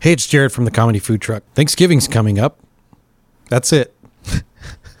Hey, it's Jared from the Comedy Food Truck. Thanksgiving's coming up. That's it.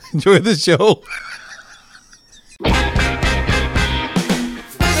 Enjoy the show.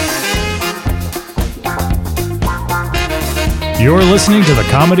 You're listening to the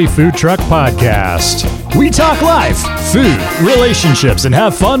Comedy Food Truck Podcast. We talk life, food, relationships, and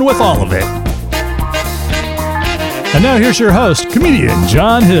have fun with all of it. And now here's your host, comedian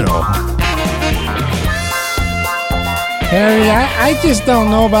John Hill. Harry, I just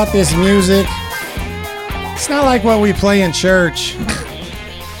don't know about this music. It's not like what we play in church.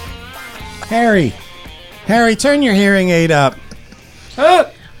 Harry, turn your hearing aid up.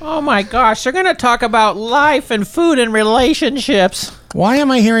 Oh my gosh, they're going to talk about life and food and relationships. Why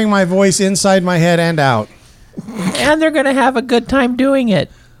am I hearing my voice inside my head and out? And they're going to have a good time doing it.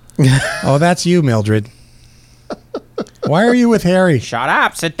 Oh, that's you, Mildred. Why are you with Harry? Shut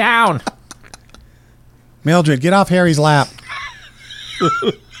up, sit down. Mildred, get off Harry's lap.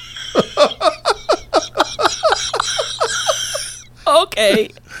 Okay.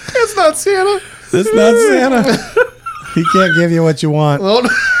 It's not Santa. It's not Santa. He can't give you what you want. Oh, no.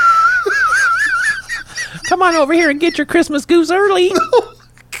 Come on over here and get your Christmas goose early. Oh,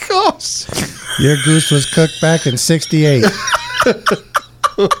 gosh. Your goose was cooked back in 68. Are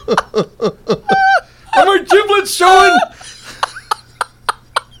my giblets showing?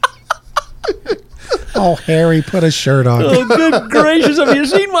 Oh, Harry, put a shirt on. Oh, good gracious, have you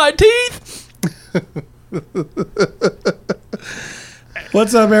seen my teeth?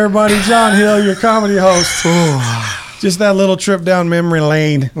 What's up, everybody? John Hill, your comedy host. Just that little trip down memory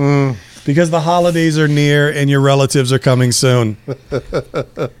lane. Because the holidays are near and your relatives are coming soon.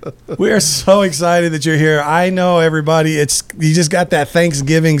 We are so excited that you're here. I know, everybody, you just got that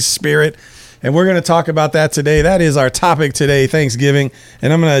Thanksgiving spirit. And we're going to talk about that today. That is our topic today, Thanksgiving.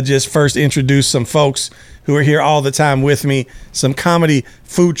 And I'm going to just first introduce some folks who are here all the time with me. Some comedy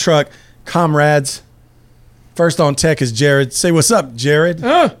food truck comrades. First on tech is Jared. Say what's up, Jared.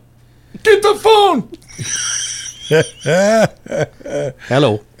 Get the phone.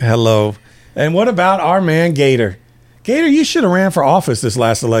 Hello. And what about our man, Gator? Gator, you should have ran for office this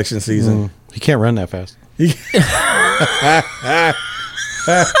last election season. He can't run that fast.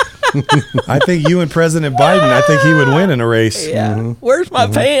 I think you and President Biden, I think he would win in a race. Yeah. Where's my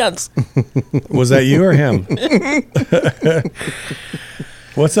pants? Was that you or him?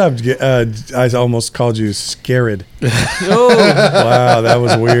 What's up? I almost called you Scared. Oh, Wow, that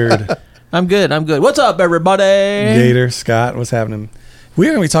was weird. I'm good. What's up, everybody? Gator, Scott, what's happening? We're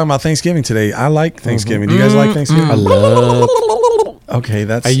going to be talking about Thanksgiving today. I like Thanksgiving. Do you guys like Thanksgiving? I love. Okay,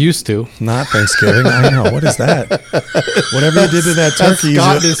 that's I used to. not Thanksgiving. I know. What is that? Whatever you did to that turkey.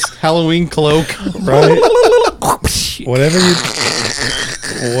 Got this Halloween cloak. Right?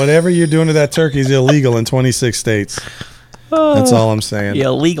 Whatever you're doing to that turkey is illegal in 26 states. That's all I'm saying. Yeah,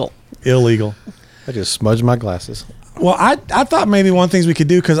 illegal. Illegal. I just smudged my glasses. Well, I thought maybe one thing we could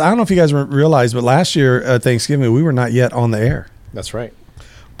do, because I don't know if you guys realized, but last year Thanksgiving, we were not yet on the air. That's right.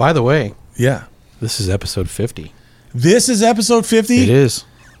 By the way, Yeah. this is episode 50. This is episode 50? It is.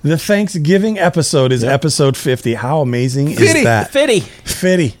 The Thanksgiving episode is episode 50. How amazing is that? Fitty.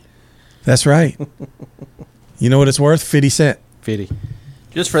 50. That's right. You know what it's worth? 50 cents. 50.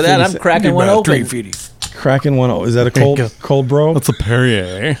 Just for that, I'm cracking one open. Cracking one. Is that a cold bro? That's a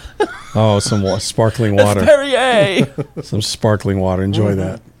Perrier. Oh, some sparkling water. Perrier. Some sparkling water. Enjoy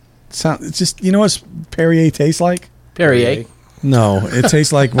that. It's just, you know what Perrier tastes like? Perrier. No, it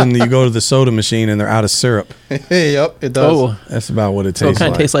tastes like when you go to the soda machine and they're out of syrup. Yep, it does. Oh, That's about what it so it tastes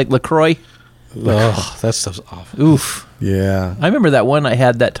kind like. of tastes like LaCroix. Ugh, that stuff's awful. Oof. Yeah. I remember that one I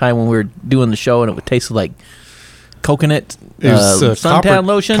had that time when we were doing the show, and it would taste like coconut It was, suntan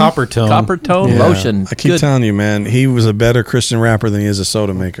lotion. Coppertone. Coppertone Yeah. lotion. I keep Good. telling you, man, he was a better Christian rapper than he is a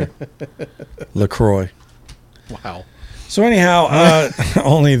soda maker. LaCroix. Wow. So anyhow,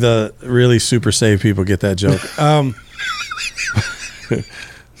 only the really super saved people get that joke.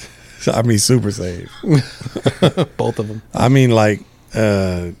 I mean, super saved. Both of them. I mean, like,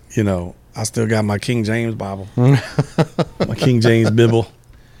 I still got my King James Bible, my King James Bible.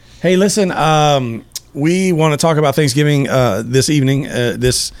 Hey, listen, we want to talk about Thanksgiving this evening.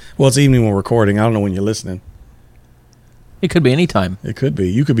 It's evening when we're recording. I don't know when you're listening. It could be any time. It could be.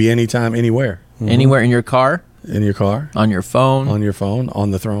 You could be anytime, anywhere. Anywhere in your car, In your car, on your phone, on your phone,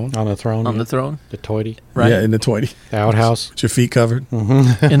 on the throne. On the throne. on the throne, The toity. right? Yeah, in the toity. The outhouse. With your feet covered.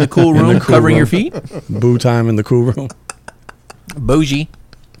 In the cool room, cool covering room. your feet. Boo time in the cool room. Bougie.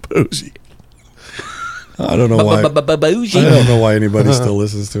 Bougie. I don't know why. Bougie. I don't know why anybody still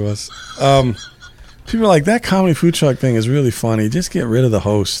listens to us. People are like, that comedy food truck thing is really funny. Just get rid of the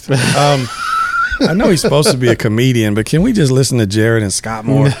host. I know he's supposed to be a comedian, but can we just listen to Jared and Scott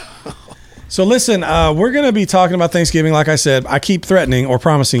more? So listen, we're going to be talking about Thanksgiving. Like I said, I keep threatening or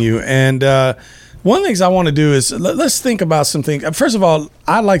promising you. And one of the things I want to do is let's think about some things. First of all,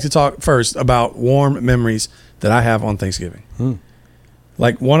 I'd like to talk first about warm memories that I have on Thanksgiving.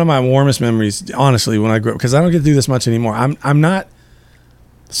 Like one of my warmest memories, honestly, when I grew up, because I don't get to do this much anymore. I'm not,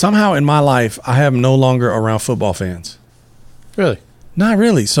 somehow in my life, I am no longer around football fans. Really? Not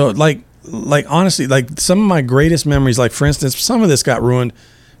really. So like honestly, like some of my greatest memories, like for instance, some of this got ruined.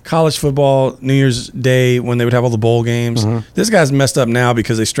 College football, New Year's Day, when they would have all the bowl games. This guy's messed up now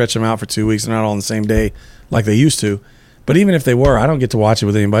because they stretch them out for 2 weeks. They're not all on the same day like they used to. But even if they were, I don't get to watch it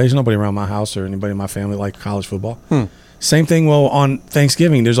with anybody. There's nobody around my house or anybody in my family like college football. Same thing, well, on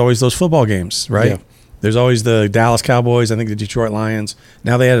Thanksgiving, there's always those football games, right? Yeah. There's always the Dallas Cowboys, I think the Detroit Lions.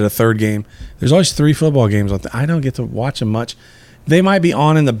 Now they added a third game. There's always 3 football games. I don't get to watch them much. They might be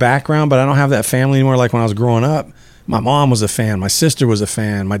on in the background, but I don't have that family anymore like when I was growing up. My mom was a fan. My sister was a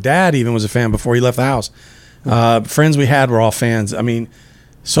fan. My dad even was a fan before he left the house. Friends we had were all fans. I mean,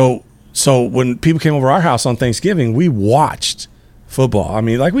 so when people came over our house on Thanksgiving, we watched football. I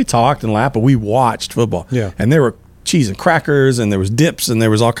mean, like we talked and laughed, but we watched football. Yeah. And there were cheese and crackers, and there was dips, and there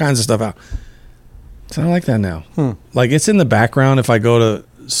was all kinds of stuff out. So I don't like that now. Like it's in the background. If I go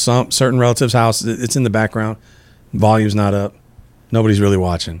to some certain relative's house, it's in the background. Volume's not up. Nobody's really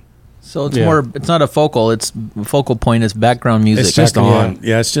watching. So it's more, it's not a focal point is background music. It's just on.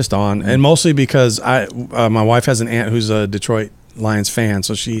 Yeah, it's just on. And mostly because my wife has an aunt who's a Detroit Lions fan,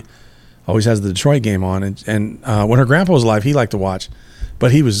 so she always has the Detroit game on. And when her grandpa was alive, he liked to watch,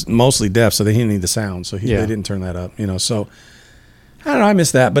 but he was mostly deaf, so they didn't need the sound, so they didn't turn that up, so I don't know, I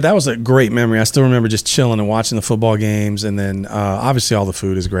miss that, but that was a great memory. I still remember just chilling and watching the football games, and then obviously all the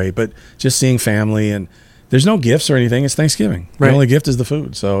food is great, but just seeing family, and there's no gifts or anything. It's Thanksgiving. Right. The only gift is the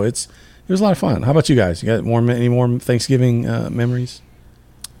food, so it was a lot of fun. How about you guys? You got any more Thanksgiving memories?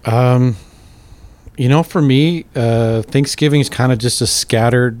 For me, Thanksgiving is kind of just a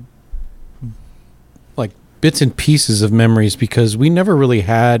scattered, like bits and pieces of memories because we never really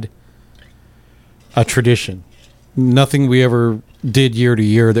had a tradition. Nothing we ever did year to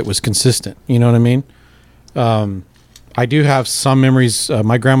year that was consistent. You know what I mean? I do have some memories.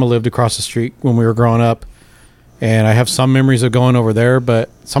 My grandma lived across the street when we were growing up, and I have some memories of going over there, but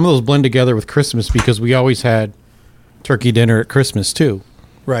some of those blend together with Christmas because we always had turkey dinner at Christmas too.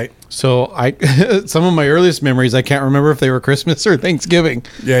 Right. So some of my earliest memories, I can't remember if they were Christmas or Thanksgiving.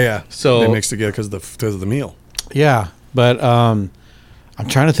 Yeah. So they mix together because of the meal. Yeah, but I'm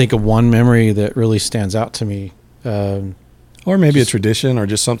trying to think of one memory that really stands out to me. Or maybe a tradition or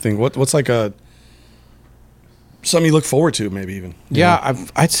just something. What's like something you look forward to, maybe even. Yeah,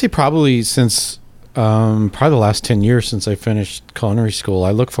 I'd say probably since probably the last 10 years since I finished culinary school,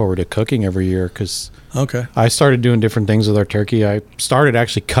 I look forward to cooking every year because I started doing different things with our turkey. I started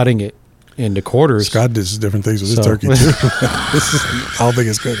actually cutting it into quarters. Scott does different things with his turkey too. I don't think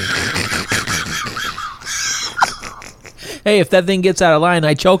it's cooking. Hey, if that thing gets out of line,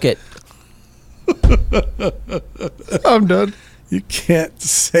 I choke it. I'm done. You can't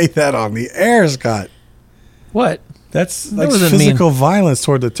say that on the air, Scott. What? That's like physical violence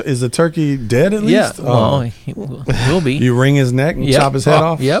toward is the turkey dead at least? Yeah. Well, he will be. You wring his neck and chop his head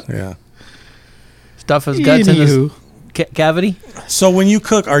off? Yep. Yeah. Stuff his guts in his cavity. So when you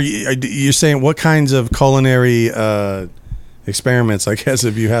cook, you're saying what kinds of culinary experiments, I guess,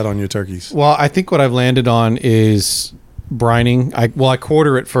 have you had on your turkeys? Well, I think what I've landed on is brining. I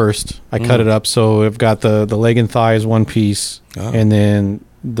quarter it first. I cut it up, so I've got the leg and thighs one piece, and then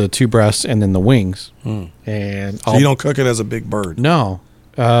the 2 breasts, and then the wings. And so you don't cook it as a big bird? No.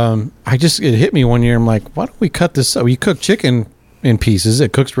 It hit me one year. I'm like, why don't we cut this up? You cook chicken in pieces.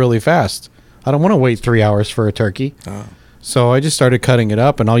 It cooks really fast. I don't want to wait 3 hours for a turkey. So I just started cutting it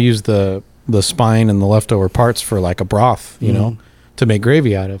up, and I'll use the spine and the leftover parts for like a broth, to make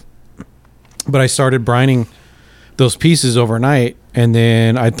gravy out of. But I started brining those pieces overnight, and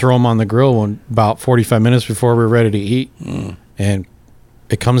then I'd throw them on the grill about 45 minutes before we're ready to eat, and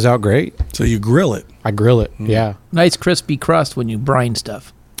it comes out great. So you grill it? I grill it, yeah. Nice crispy crust when you brine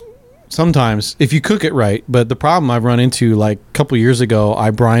stuff. Sometimes, if you cook it right. But the problem I've run into, like a couple years ago, I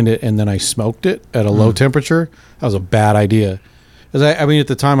brined it and then I smoked it at a low temperature. That was a bad idea. Because at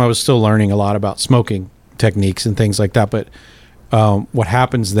the time I was still learning a lot about smoking techniques and things like that. But what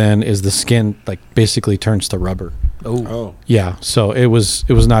happens then is the skin basically turns to rubber. Oh. Yeah. So it was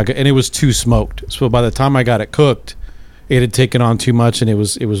not good, and it was too smoked. So by the time I got it cooked, it had taken on too much, and it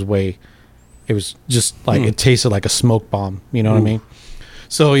was just like it tasted like a smoke bomb. You know what I mean?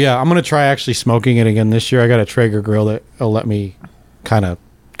 So yeah, I'm gonna try actually smoking it again this year. I got a Traeger grill that'll let me kind of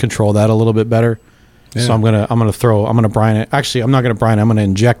control that a little bit better. Yeah. So I'm gonna brine it. Actually, I'm not gonna brine it. I'm gonna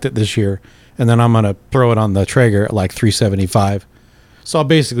inject it this year, and then I'm gonna throw it on the Traeger at like 375. So I'll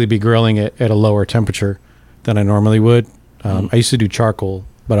basically be grilling it at a lower temperature than I normally would. I used to do charcoal,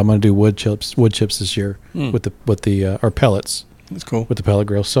 but I'm gonna do wood chips this year with the or pellets That's cool. with the pellet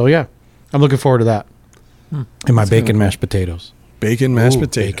grill. So yeah, I'm looking forward to that. And my bacon mashed potatoes. Bacon mashed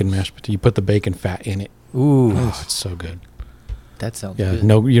potatoes. Bacon mashed potato. You put the bacon fat in it. Ooh, Oh, it's so good. that sounds Yeah, good.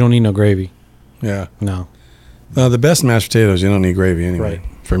 no, you don't need no gravy. Yeah. No. The best mashed potatoes, you don't need gravy anyway, Right.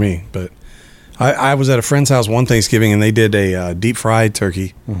 for me. But I was at a friend's house one Thanksgiving, and they did a deep fried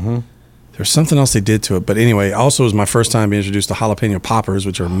turkey. Mm-hmm. There's something else they did to it. But anyway, also it was my first time being introduced to jalapeno poppers,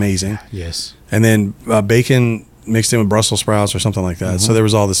 which are amazing. Yes. And then bacon mixed in with Brussels sprouts or something like that. So there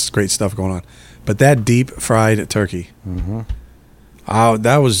was all this great stuff going on. But that deep fried turkey,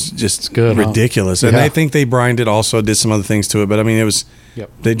 that was just good, huh? ridiculous. And Yeah. I think they brined it also, did some other things to it. But I mean, it was, Yep.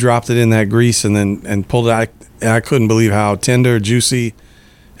 they dropped it in that grease and pulled it out. And I couldn't believe how tender, juicy,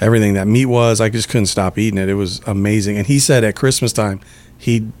 everything that meat was. I just couldn't stop eating it. It was amazing. And he said at Christmas time,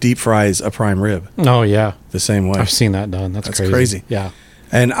 he deep fries a prime rib Oh yeah. the same way. I've seen that done. That's crazy. Yeah.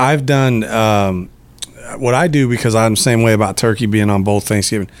 And I've done what I do, because I'm the same way about turkey being on both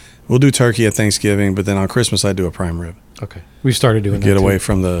Thanksgiving. We'll do turkey at Thanksgiving, but then on Christmas I do a prime rib. Okay. We've started doing that. Get away too.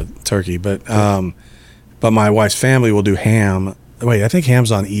 from the turkey. But my wife's family will do ham. Wait, I think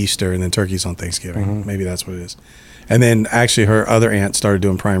ham's on Easter and then turkey's on Thanksgiving. Maybe that's what it is. And then actually her other aunt started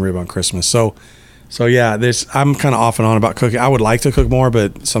doing prime rib on Christmas. So yeah, I'm kind of off and on about cooking. I would like to cook more,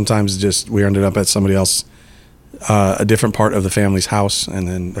 but sometimes just we ended up at somebody else, a different part of the family's house, and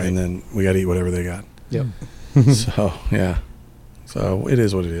then we got to eat whatever they got. Yep. So yeah, so it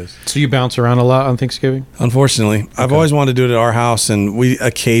is what it is. So you bounce around a lot on Thanksgiving? Unfortunately, I've always wanted to do it at our house, and we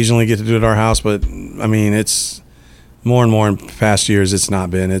occasionally get to do it at our house. But I mean, it's more and more in past years. It's not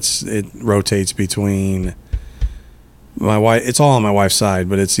been. It rotates between my wife. It's all on my wife's side,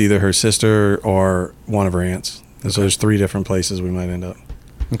 but it's either her sister or one of her aunts. And so there's 3 different places we might end up.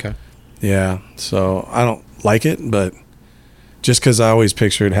 Okay. Yeah. So I don't like it, but just because I always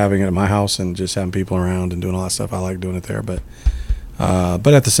pictured having it at my house and just having people around and doing all that stuff, I like doing it there. But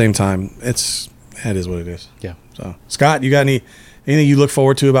at the same time, it is what it is. Yeah. So Scott, you got anything you look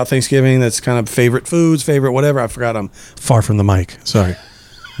forward to about Thanksgiving that's kind of favorite foods, favorite whatever? I forgot, I'm far from the mic. Sorry.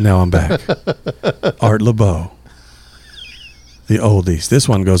 Now I'm back. Art LeBeau. The oldies. This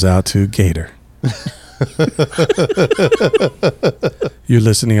one goes out to Gator. Your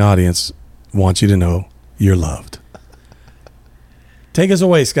listening audience wants you to know you're loved. Take us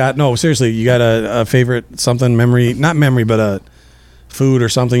away, Scott. No, seriously, you got a favorite something, memory, not memory, but a food or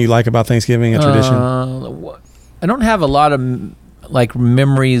something you like about Thanksgiving, a tradition? I don't have a lot of like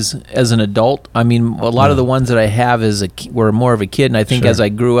memories as an adult. I mean, a lot of the ones that I have were more of a kid, and I think Sure. as I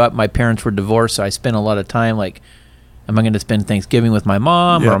grew up, my parents were divorced, so I spent a lot of time like, am I going to spend Thanksgiving with my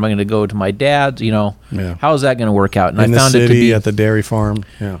mom, Yeah. or am I going to go to my dad's? You know, Yeah. how is that going to work out? And In I the found city, it to be at the dairy farm.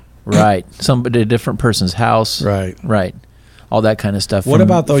 Yeah. right, somebody, a different person's house, Right. all that kind of stuff. What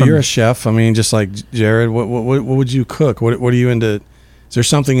about though? You're a chef. I mean, just like Jared. What would you cook? What are you into? Is there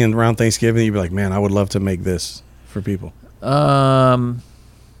something in around Thanksgiving that you'd be like, man, I would love to make this for people, or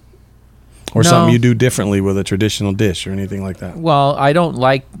No. something you do differently with a traditional dish or anything like that? Well, I don't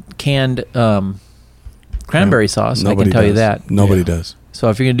like canned cranberry sauce. I can tell you that. Nobody does. So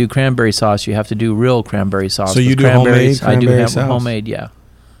if you're gonna do cranberry sauce, you have to do real cranberry sauce. So you with do homemade cranberries. I do cranberry have sauce? homemade, yeah.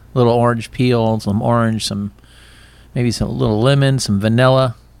 Little orange peel, some orange, maybe some little lemon, some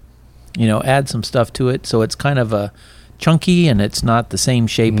vanilla. You know, add some stuff to it, so it's kind of a chunky, and it's not the same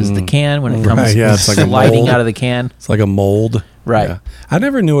shape as the can when it comes Right, yeah, it's like a sliding mold. out of the can. It's like a mold. Right. Yeah. I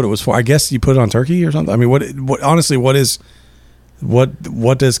never knew what it was for. I guess you put it on turkey or something. I mean, what honestly, what does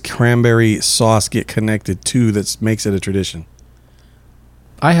cranberry sauce get connected to that makes it a tradition?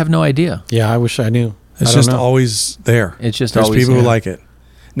 I have no idea. Yeah, I wish I knew. It's I don't just know. always there. It's just There's always people who there. like it.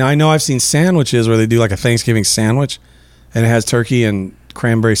 Now I know I've seen sandwiches where they do like a Thanksgiving sandwich, and it has turkey and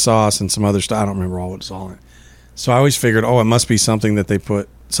cranberry sauce and some other stuff. I don't remember what's all in it. So I always figured, it must be something that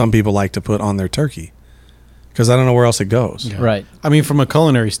some people like to put on their turkey, because I don't know where else it goes. Yeah. Right. I mean, from a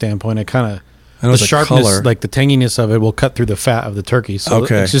culinary standpoint, it kind of I know the it's a sharpness, color. like the tanginess of it, will cut through the fat of the turkey. So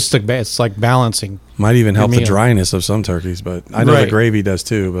Okay. it's just it's like balancing. Might even help the meal. dryness of some turkeys, but I know the Right. gravy does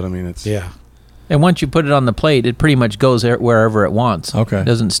too. But I mean, it's Yeah. And once you put it on the plate, it pretty much goes wherever it wants. Okay. It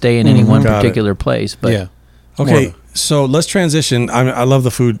doesn't stay in any one Got it. particular place. But yeah. okay. More So let's transition. I love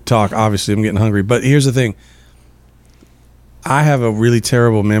the food talk. Obviously, I'm getting hungry. But here's the thing. I have a really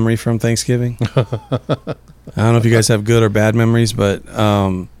terrible memory from Thanksgiving. I don't know if you guys have good or bad memories, but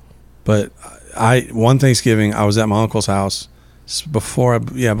one Thanksgiving I was at my uncle's house before I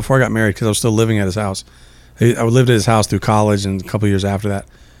got married, because I was still living at his house. I lived at his house through college and a couple years after that.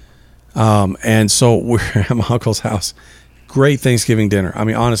 And so we're at my uncle's house. Great Thanksgiving dinner. I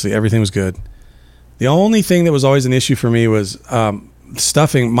mean, honestly, everything was good. The only thing that was always an issue for me was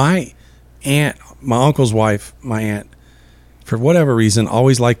stuffing. My aunt, my uncle's wife, my aunt, for whatever reason,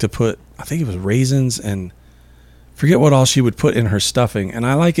 always liked to put, I think it was raisins and forget what all she would put in her stuffing. And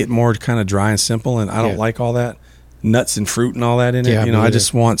I like it more kind of dry and simple, and I don't like all that nuts and fruit and all that in it. Yeah, I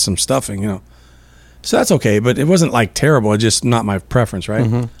just want some stuffing, So that's okay, but it wasn't like terrible. It's just not my preference, right?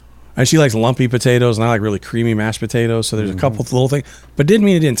 Mm-hmm. And she likes lumpy potatoes, and I like really creamy mashed potatoes. So there's a couple of little things, but didn't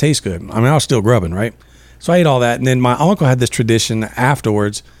mean it didn't taste good. I mean, I was still grubbing, right? So I ate all that, and then my uncle had this tradition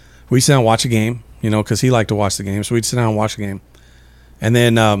afterwards. We'd sit down and watch a game, because he liked to watch the game. So we'd sit down and watch the game. And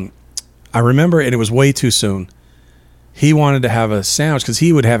then I remember, and it was way too soon, he wanted to have a sandwich because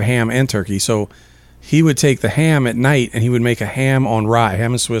he would have ham and turkey. So he would take the ham at night, and he would make a ham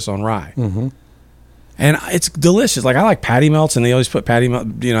and Swiss on rye. Mm-hmm. And it's delicious. Like, I like patty melts, and they always put patty melt.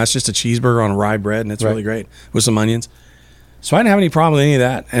 It's just a cheeseburger on rye bread, and it's really great with some onions. So I didn't have any problem with any of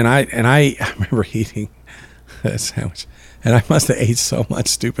that. And I remember eating that sandwich, and I must have ate so much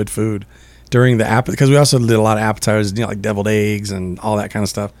stupid food during the because we also did a lot of appetizers, like deviled eggs and all that kind of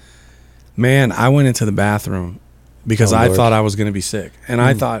stuff. Man, I went into the bathroom because I thought I was going to be sick, and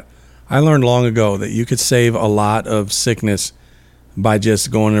I learned long ago that you could save a lot of sickness by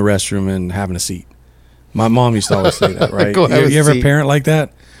just going to the restroom and having a seat. My mom used to always say that, right? You ever a parent like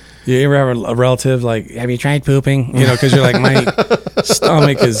that? You ever have a relative like, have you tried pooping? Because you're like, my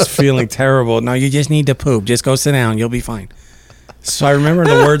stomach is feeling terrible. No, you just need to poop. Just go sit down. You'll be fine. So I remember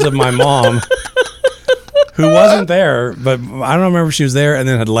the words of my mom, who wasn't there, but I don't remember if she was there and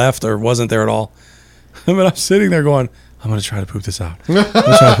then had left or wasn't there at all. But I'm sitting there going, I'm going to try to poop this out.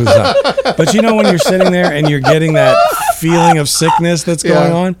 But when you're sitting there and you're getting that feeling of sickness that's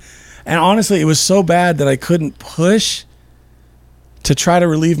going on, and honestly, it was so bad that I couldn't push to try to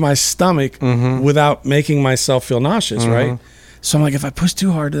relieve my stomach without making myself feel nauseous, right? So I'm like, if I push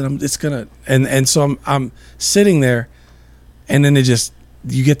too hard, then it's gonna. And so I'm sitting there, and then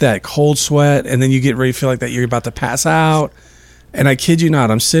you get that cold sweat, and then you get ready to feel like that you're about to pass out. And I kid you not,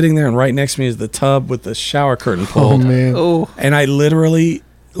 I'm sitting there, and right next to me is the tub with the shower curtain pulled. Oh man! Oh, and I literally,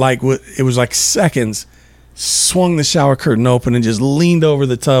 it was like seconds, swung the shower curtain open and just leaned over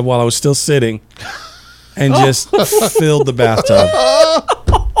the tub while I was still sitting and just filled the bathtub.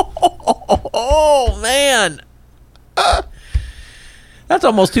 Oh, man. That's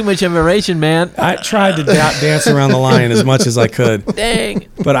almost too much information, man. I tried to dance around the line as much as I could. Dang.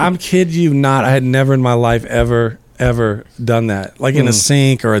 But I'm kidding you not. I had never in my life ever done that. Like in a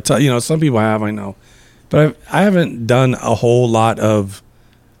sink or a tub. Some people have, I know. But I haven't done a whole lot of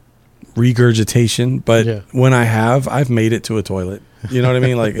regurgitation, but when I have, I've made it to a toilet. You know what I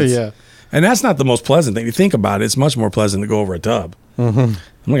mean? Like, and that's not the most pleasant thing. You think about it, it's much more pleasant to go over a tub. I'm not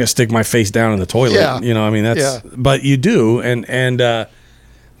gonna stick my face down in the toilet. That's but you do, and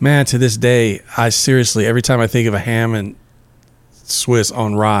man, to this day, I seriously, every time I think of a ham and Swiss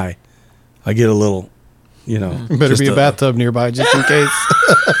on rye, I get a little, better be a bathtub nearby just in case.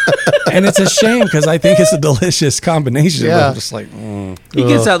 And it's a shame because I think it's a delicious combination. Yeah. But I'm just like, He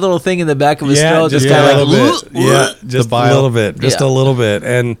gets that little thing in the back of his throat. just kind a of little bit. Yeah, just a little bit. Just a little bit.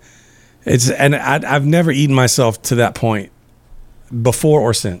 And I've never eaten myself to that point before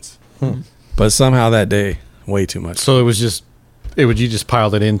or since. But somehow that day, way too much. So you just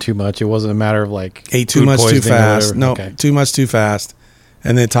piled it in too much. It wasn't a matter of like ate too much too fast. No, too much too fast.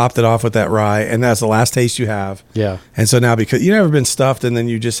 And then topped it off with that rye, and that's the last taste you have. Yeah. And so now, because you've never been stuffed, and then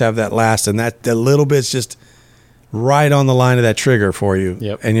you just have that last, and that little bit's just right on the line of that trigger for you.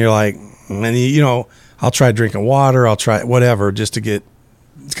 Yep. And you're like, and I'll try drinking water, I'll try whatever, just to get,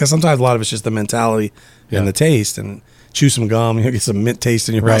 because sometimes a lot of it's just the mentality and the taste, and chew some gum, get some mint taste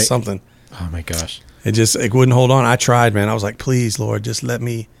in your mouth, something. Oh my gosh. It wouldn't hold on. I tried, man. I was like, please, Lord, just let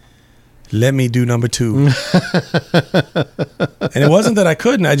me do number 2. And it wasn't that I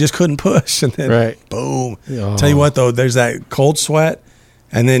couldn't, I just couldn't push. And then boom. Oh. Tell you what though, there's that cold sweat,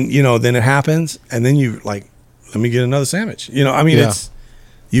 and then then it happens, and then you like, let me get another sandwich. It's,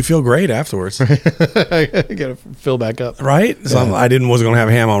 you feel great afterwards. I gotta fill back up. Right? So I wasn't gonna have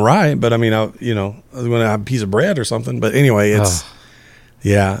ham on rye, but I was gonna have a piece of bread or something. But anyway, it's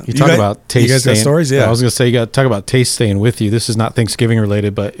yeah. You talk about taste. You guys got stories? Yeah. I was going to say, you got to talk about taste staying with you. This is not Thanksgiving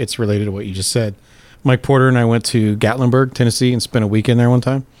related, but it's related to what you just said. Mike Porter and I went to Gatlinburg, Tennessee, and spent a weekend there one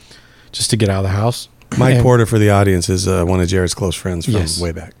time just to get out of the house. Mike Porter, for the audience, is one of Jared's close friends from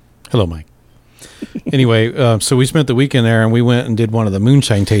way back. Hello, Mike. Anyway, so we spent the weekend there, and we went and did one of the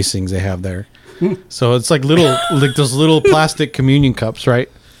moonshine tastings they have there. So it's like those little plastic communion cups, right?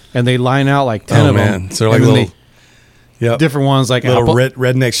 And they line out like 10 of them. So they're like And then little, yep, different ones like little apple.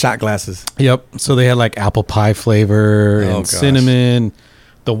 redneck shot glasses. Yep. So they had like apple pie flavor and gosh. cinnamon.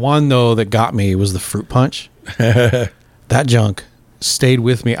 The one though that got me was the fruit punch. That junk stayed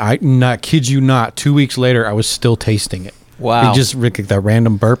with me. I not kid you not. 2 weeks later, I was still tasting it. Wow. You just like that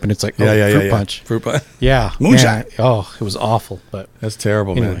random burp, and it's like, fruit punch. Fruit punch. Yeah, Moonshine. man. Oh, it was awful. But That's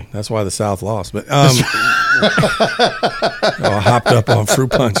terrible, Anyway. man. That's why the South lost. But I hopped up on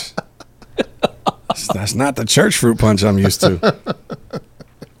fruit punch. That's not the church fruit punch I'm used to.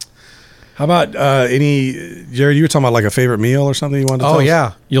 How about Jared? You were talking about like a favorite meal or something you wanted to tell us?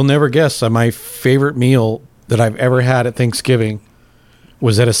 yeah, you'll never guess. My favorite meal that I've ever had at Thanksgiving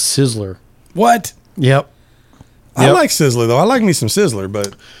was at a Sizzler. What? Yep. I Yep. like Sizzler though. I like me some Sizzler, but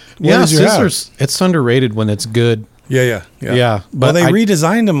what Yeah, did you have? Sizzler's it's underrated when it's good. Yeah. Yeah, But but they I-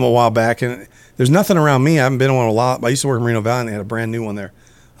 redesigned them a while back, and there's nothing around me. I haven't been on one a lot. I used to work in Merino Valley, and they had a brand new one there.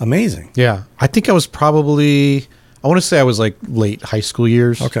 Amazing. Yeah, I think I was probably I want to say I was like late high school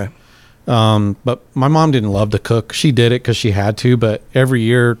years. Okay. But my mom didn't love to cook. She did it because she had to. But every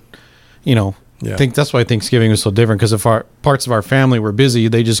year, Yeah. I think that's why Thanksgiving was so different. Because if our parts of our family were busy,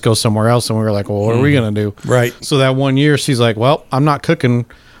 they just go somewhere else, and we were like, "Well, what are we gonna do?" Right. So that one year, she's like, "Well, I'm not cooking.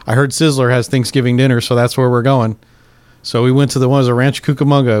 I heard Sizzler has Thanksgiving dinner, so that's where we're going." So we went to the one, it was a Ranch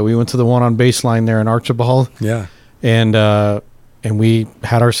Cucamonga. We went to the one on Baseline there in Archibald, Yeah. and we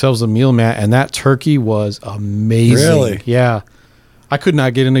had ourselves a meal, man. And that turkey was amazing. Really? Yeah. I could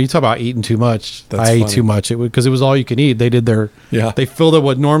not get into. You talk about eating too much. That's I ate funny. too much. Because it was all you could eat. They did Yeah. They filled up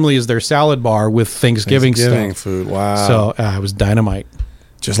what normally is their salad bar with Thanksgiving stuff. food. Wow. So it was dynamite.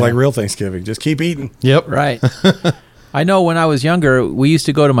 just like real Thanksgiving. Just keep eating. Yep. Right. I know when I was younger, we used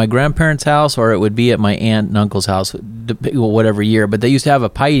to go to my grandparents' house or it would be at my aunt and uncle's house, whatever year, but they used to have a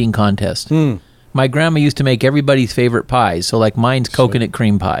pie eating contest. My grandma used to make everybody's favorite pies. So, like, mine's coconut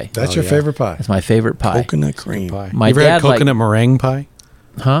cream pie. That's Oh, your yeah. favorite pie. That's my favorite pie. Coconut cream. Pie. My you ever had dad liked- coconut meringue pie?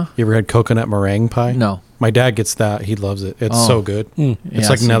 Huh? You ever had coconut meringue pie? No. My dad gets that. He loves it. It's Oh. so good. It's Yeah,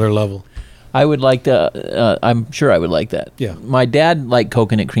 like see. another level. I would like to. I'm sure I would like that. Yeah. My dad liked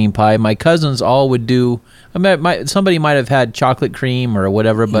coconut cream pie. My cousins all would do. I mean, somebody might have had chocolate cream or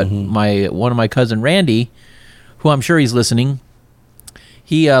whatever, but one of my cousin Randy, who I'm sure he's listening,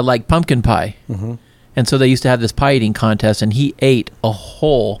 he liked pumpkin pie, and so they used to have this pie eating contest, and he ate a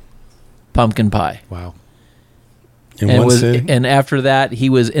whole pumpkin pie. Wow. In And, one sitting? and after that, he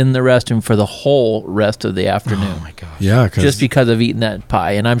was in the restroom for the whole rest of the afternoon. Oh my gosh. Yeah, because Just because of eating that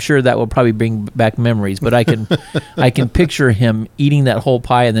pie, and I'm sure that will probably bring back memories. But I can, I can picture him eating that whole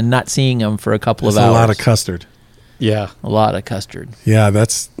pie and then not seeing him for a couple it's of a hours. lot of custard. Yeah. A lot of custard. Yeah,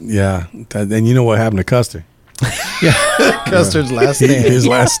 and you know what happened to Custer? Custard's last stand. His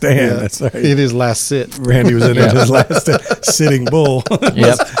last stand. That's right. In his last sit. Randy was in his last stand. Sitting Bull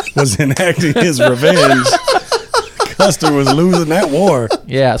Yep. was enacting his revenge. Custer was losing that war.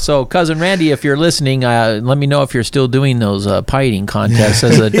 Yeah. So, cousin Randy, if you're listening, let me know if you're still doing those pie eating contests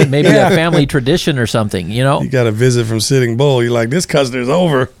as maybe Yeah. a family tradition or something. You know. You got a visit from Sitting Bull. You're like, this Custer's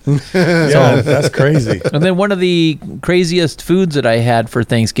over. Yeah, that's crazy. And then one of the craziest foods that I had for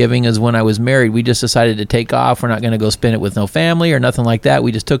Thanksgiving is when I was married. We just decided to take off. We're not going to go spend it with no family or nothing like that.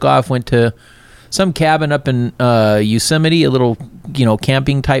 We just took off, went to some cabin up in Yosemite, a little,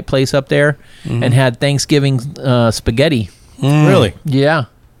 camping type place up there, and had Thanksgiving spaghetti. Really? Yeah.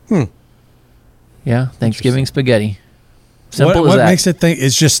 Yeah, Thanksgiving spaghetti. Simple What as that. makes it think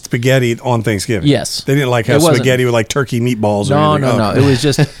it's just spaghetti on Thanksgiving? Yes. They didn't like It have wasn't. spaghetti with like turkey meatballs or No, anything. no, Oh. no.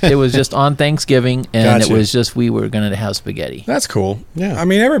 It was just on Thanksgiving, and Gotcha. it was just we were going to have spaghetti. That's cool. Yeah. I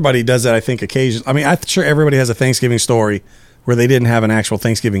mean, everybody does that, I think, occasionally. I mean, I'm sure everybody has a Thanksgiving story where they didn't have an actual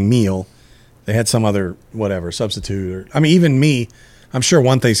Thanksgiving meal. They had some other, whatever, substitute. Or I mean, even me, I'm sure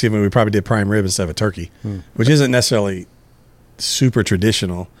one Thanksgiving we probably did prime rib instead of a turkey, which isn't necessarily super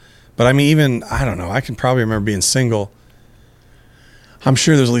traditional. But I mean, even, I don't know, I can probably remember being single. I'm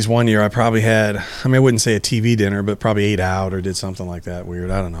sure there's at least one year I probably had, I mean, I wouldn't say a TV dinner, but probably ate out or did something like that weird.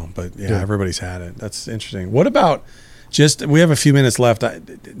 I don't know. But yeah, everybody's had it. That's interesting. What about we have a few minutes left.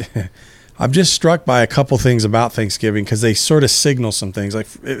 I'm just struck by a couple things about Thanksgiving because they sort of signal some things. Like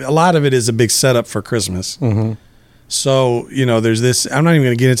a lot of it is a big setup for Christmas. Mm-hmm. So, there's this, I'm not even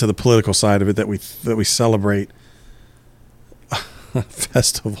going to get into the political side of it that we celebrate a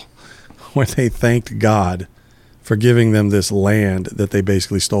festival where they thanked God for giving them this land that they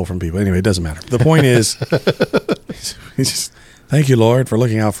basically stole from people. Anyway, it doesn't matter. The point is, he's just, thank you, Lord, for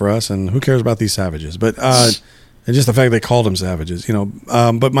looking out for us, and who cares about these savages? But and just the fact they called them savages,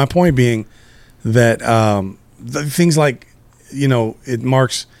 But my point being that the things like, it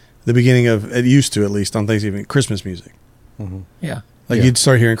marks the beginning of, it used to at least on Thanksgiving, Christmas music. Yeah. Like Yeah. you'd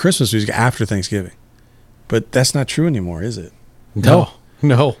start hearing Christmas music after Thanksgiving. But that's not true anymore, is it? No.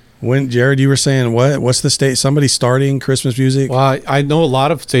 When, Jared, you were saying what? What's the state? Somebody starting Christmas music? Well, I know a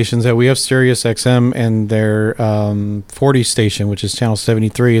lot of stations that we have Sirius XM, and their 40 station, which is channel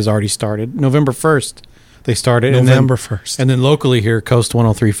 73, has already started. November 1st, they started. November 1st. And then locally here, Coast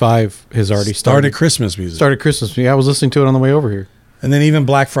 103.5 has already started. Christmas music. Started Christmas. Yeah, I was listening to it on the way over here. And then even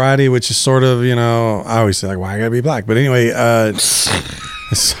Black Friday, which is sort of, I always say, like, why I gotta be black? But anyway,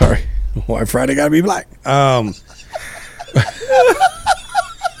 sorry. Why Friday gotta be black?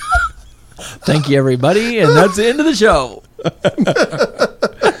 Thank you, everybody, and that's the end of the show.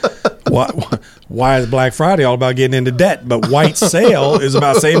 Why is Black Friday all about getting into debt, but White Sale is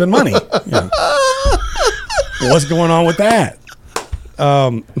about saving money? What's going on with that?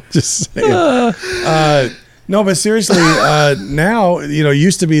 Just saying. No, but seriously, now,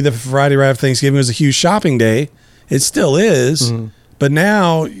 used to be the Friday right after Thanksgiving was a huge shopping day. It still is. Mm-hmm. But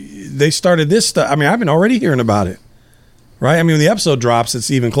now they started this stuff. I mean, I've been already hearing about it. Right? I mean, when the episode drops, it's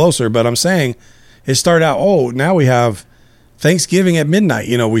even closer. But I'm saying it started out, now we have Thanksgiving at midnight,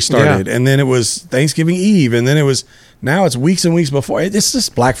 we started. Yeah. And then it was Thanksgiving Eve. And then now it's weeks and weeks before. It's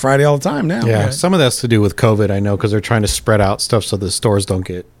just Black Friday all the time now. Yeah, right? Some of that's to do with COVID, I know, because they're trying to spread out stuff so the stores don't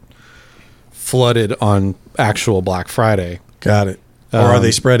get flooded on actual Black Friday. Got it. Or are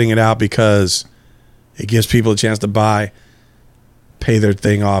they spreading it out because it gives people a chance to pay their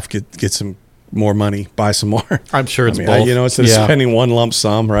thing off, get some more money, buy some more? I'm sure it's both. Instead of spending one lump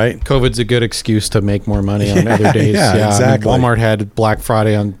sum, right? COVID's a good excuse to make more money on other days. Yeah, exactly. I mean, Walmart had Black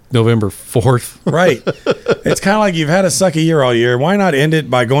Friday on November 4th. Right. It's kind of like you've had a sucky year all year. Why not end it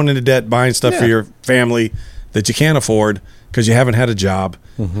by going into debt, buying stuff for your family that you can't afford because you haven't had a job?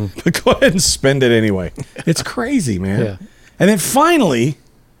 Mm-hmm. But go ahead and spend it anyway. It's crazy, man. Yeah. And then finally,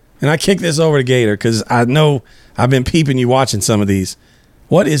 and I kick this over to Gator because I know I've been peeping you watching some of these.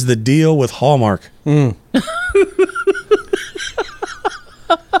 What is the deal with Hallmark?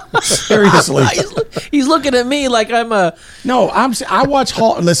 Seriously. He's looking at me like I'm a... No, I watch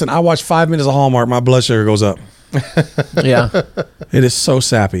Listen, I watch 5 minutes of Hallmark. My blood sugar goes up. Yeah. It is so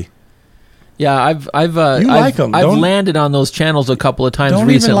sappy. Yeah, I've like them. I've landed on those channels a couple of times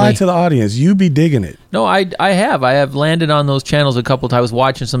recently. Don't even lie to the audience. You be digging it. No, I have landed on those channels a couple of times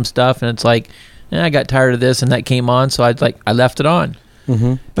watching some stuff, and it's like, I got tired of this, and that came on, so I left it on.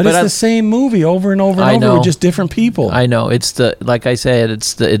 Mm-hmm. But it's the same movie over and over and over with just different people. I know. It's like I said,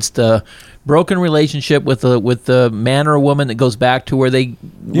 it's the broken relationship with the man or a woman that goes back to where they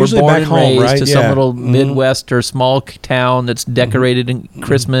usually were born back and home, raised right? to some little Midwest or small town that's decorated in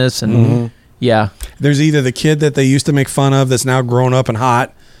Christmas and There's either the kid that they used to make fun of that's now grown up and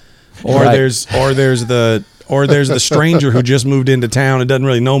hot, or there's the stranger who just moved into town and doesn't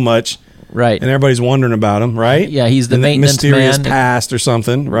really know much. Right. And everybody's wondering about him, right? Yeah, he's the maintenance mysterious man. past or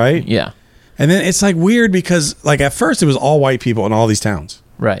something, right? Yeah. And then it's like weird because like at first it was all white people in all these towns.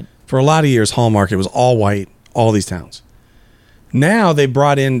 Right. For a lot of years, Hallmark, it was all white, all these towns. Now they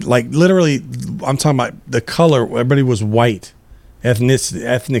brought in, like literally, I'm talking about the color, everybody was white,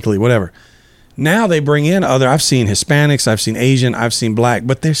 ethnically, whatever. Now they bring in I've seen Hispanics, I've seen Asian, I've seen black,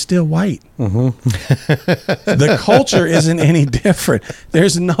 but they're still white. Mm-hmm. The culture isn't any different.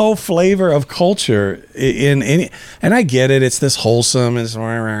 There's no flavor of culture in any, and I get it. It's this wholesome.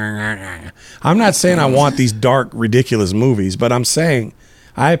 I'm not saying I want these dark, ridiculous movies, but I'm saying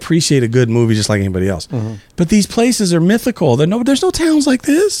I appreciate a good movie just like anybody else. Mm-hmm. But these places are mythical. There's no towns like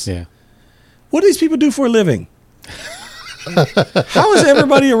this. Yeah. What do these people do for a living? How does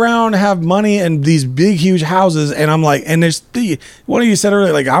everybody around have money and these big, huge houses? And I'm like, and there's one of you said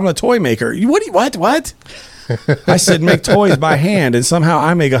earlier, like, I'm a toy maker. What? I said, make toys by hand, and somehow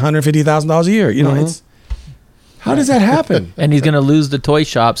I make $150,000 a year. It's how does that happen? And he's going to lose the toy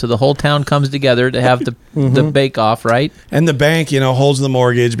shop, so the whole town comes together to have the bake off, right? And the bank, holds the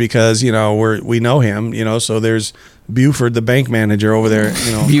mortgage because we know him, so there's Buford, the bank manager over there,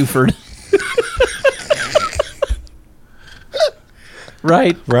 Buford.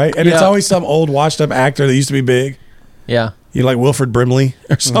 Right. And it's always some old washed up actor that used to be big. Yeah. Like Wilford Brimley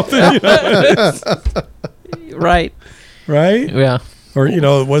or something. Right. Yeah. Or,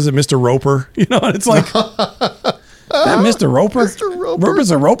 was it Mr. Roper? And it's like, that Mr. Roper?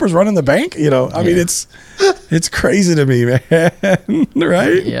 Mr. Roper's running the bank? I mean, it's crazy to me, man.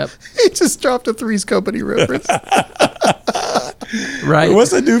 Right? Yep. He just dropped a Three's Company reference. Right. What's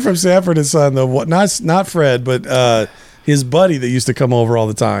the dude from Sanford and Son, though? Not Fred, but his buddy that used to come over all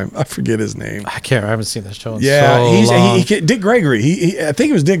the time. I forget his name. I can't. I haven't seen that show in Yeah, so long. he Dick Gregory. I think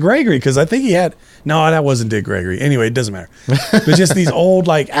it was Dick Gregory because I think he had. No, that wasn't Dick Gregory. Anyway, it doesn't matter. But just these old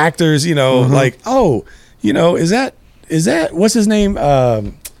like actors, you know, like is that what's his name?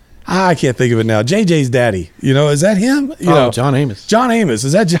 I can't think of it now. JJ's daddy. You know, is that him? You know, John Amos. John Amos.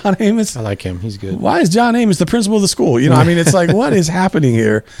 Is that John Amos? I like him. He's good. Why is John Amos the principal of the school? You know, I mean, it's like, what is happening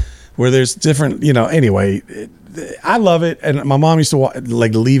here where there's different, you know, anyway, I love it. And my mom used to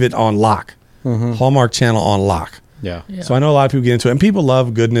like leave it on lock, Hallmark Channel on lock. Yeah. So I know a lot of people get into it, and people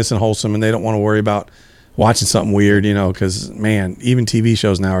love goodness and wholesome, and they don't want to worry about watching something weird, you know, because, man, even TV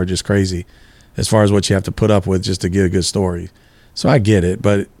shows now are just crazy as far as what you have to put up with just to get a good story. So I get it,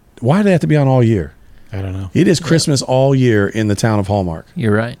 but why do they have to be on all year? I don't know. It is Christmas all year in the town of Hallmark.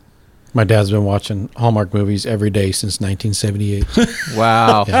 You're right. My dad's been watching Hallmark movies every day since 1978.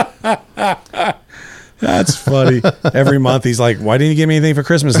 Wow. That's funny. Every month he's like, why didn't you give me anything for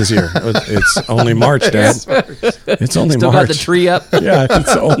Christmas this year? It's only March, Dad. It's only Still March. got the tree up. Yeah,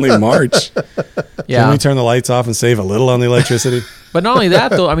 it's only March. Yeah. Can we turn the lights off and save a little on the electricity? But not only that,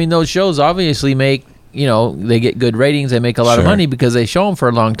 though, I mean, those shows obviously make, you know, they get good ratings. They make a lot of Sure. money because they show them for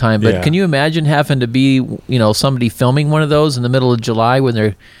a long time. But Yeah. can you imagine having to be, you know, somebody filming one of those in the middle of July when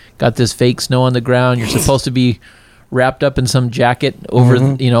they're got this fake snow on the ground? You're supposed to be wrapped up in some jacket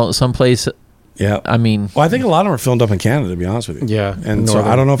over, you know, someplace. Yeah. I mean, Well, I think a lot of them are filmed up in Canada, to be honest with you. Yeah, And so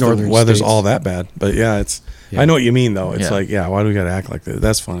northern- I don't know if the northern weather's states. all that bad. But yeah, it's. Yeah. I know what you mean, though. It's Yeah. like, yeah, why do we got to act like this?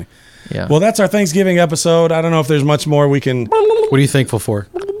 That's funny. yeah. Well, that's our Thanksgiving episode. I don't know if there's much more we can. What are you thankful for,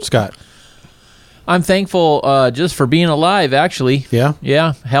 Scott? I'm thankful just for being alive, actually. Yeah,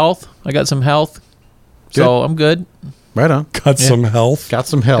 Yeah. Health. I got some health. So I'm good. right on. Got some health. Got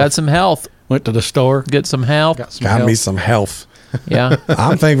some help. Got some health. Went to the store. Get some health. Got some Got help. me some health. Yeah.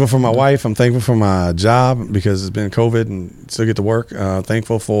 I'm thankful for my wife. I'm thankful for my job because it's been COVID and still get to work.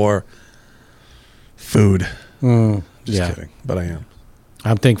 Thankful for food. Just yeah. kidding, but I am.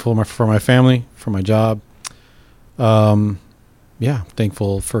 I'm thankful for my family, for my job. Yeah,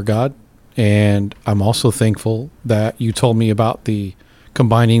 thankful for God, and I'm also thankful that you told me about the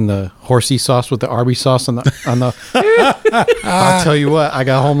combining the horsey sauce with the Arby's sauce on the. I'll tell you what, I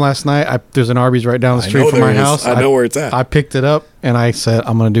got home last night. There's an Arby's right down the street from my house. I know where it's at. I picked it up and I said,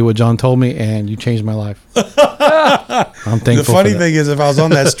 I'm going to do what John told me, and you changed my life. I'm thankful. The funny for that. thing is, if I was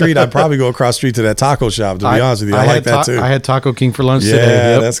on that street, I'd probably go across the street to that taco shop. To be honest with you, I like had that too. I had Taco King for lunch yeah,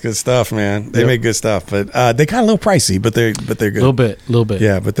 today. Yep. that's good stuff, man. They Yep. make good stuff, but they got a little pricey, but they're good. A little bit.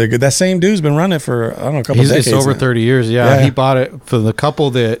 Yeah, but they're good. That same dude's been running it for I don't know a couple decades. It's over now. 30 years. Yeah, Yeah. he bought it for the couple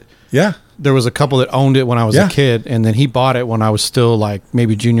that. Yeah. There was a couple that owned it when I was Yeah. a kid, and then he bought it when I was still like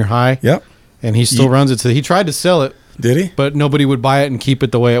maybe junior high. Yep. And he still runs it. So he tried to sell it, Did he? but nobody would buy it and keep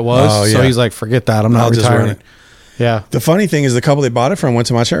it the way it was. Oh, So yeah. he's like, forget that. I'm not I'll just run retiring. it. Yeah. The funny thing is, the couple they bought it from went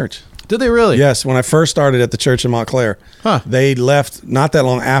to my church. Did they really? Yes, when I first started at the church in Montclair, Huh. they left not that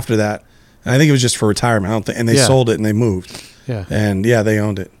long after that. And I think it was just for retirement. I don't think, and they Yeah. sold it and they moved. Yeah. And yeah, they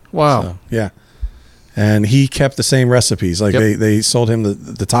owned it. Wow. So, yeah. And he kept the same recipes. Like Yep. they sold him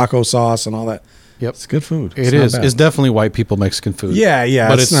the taco sauce and all that. Yep. It's good food. It not is. bad. It's definitely white people Mexican food. Yeah, yeah.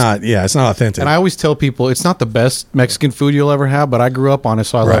 But it's not. Yeah, it's not authentic. And I always tell people it's not the best Mexican food you'll ever have, but I grew up on it,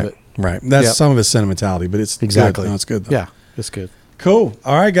 so I love right, it. right. That's Yep. some of his sentimentality, but it's Exactly. Good. No, it's good though. Yeah, it's good. Cool.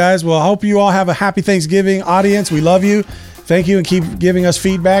 All right, guys. Well, I hope you all have a happy Thanksgiving, audience. We love you. Thank you, and keep giving us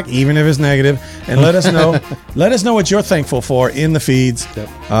feedback, even if it's negative. And let us know. Let us know what you're thankful for in the feeds,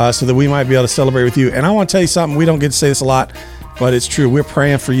 so that we might be able to celebrate with you. And I want to tell you something. We don't get to say this a lot, but it's true. We're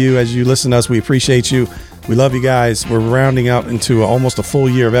praying for you as you listen to us. We appreciate you. We love you guys. We're rounding up into almost a full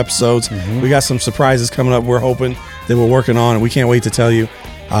year of episodes. We got some surprises coming up. We're hoping that we're working on, and we can't wait to tell you.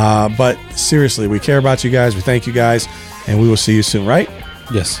 But seriously, we care about you guys. We thank you guys, and we will see you soon. Right?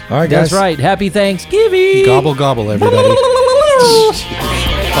 Yes. All right, guys. That's right. Happy Thanksgiving. Gobble, gobble, everybody.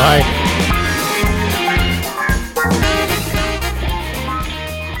 Bye.